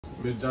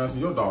Miss Johnson,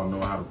 your daughter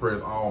know how to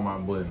press all my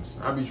buttons.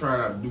 I be trying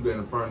not to do that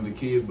in front of the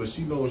kids, but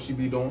she know what she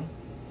be doing.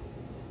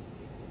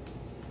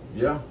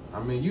 Yeah, I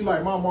mean, you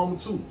like my mama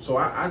too, so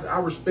I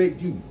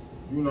respect you,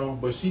 you know,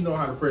 but she know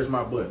how to press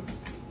my buttons.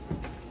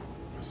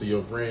 I see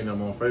your friend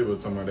them on Facebook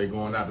talking about they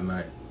going out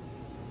tonight.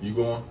 You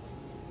going?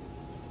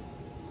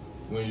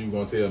 When you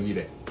gonna tell me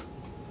that?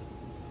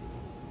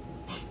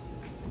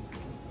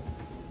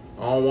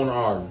 I don't want to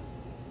argue.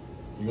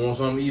 You want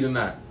something to eat or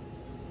not?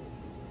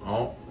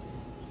 Oh.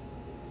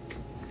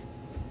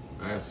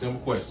 I ask a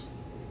simple question.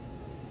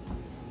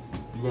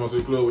 You going to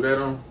the club with that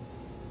on?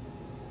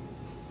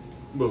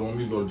 But want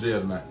me to go to jail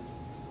tonight?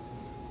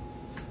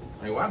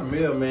 Hey, why the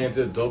mailman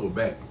just double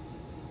back?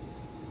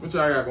 What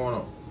y'all got going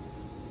on?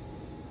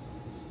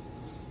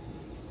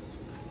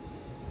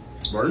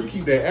 Bro, you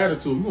keep that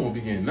attitude, you won't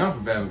be getting nothing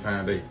for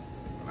Valentine's Day.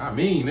 I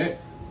mean that.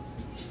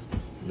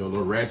 Your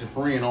little ratchet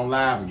friend on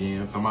live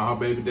again, talking about her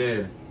baby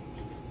daddy.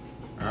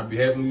 I'd be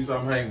happy to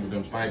stop hanging with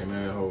them spanking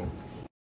assholes.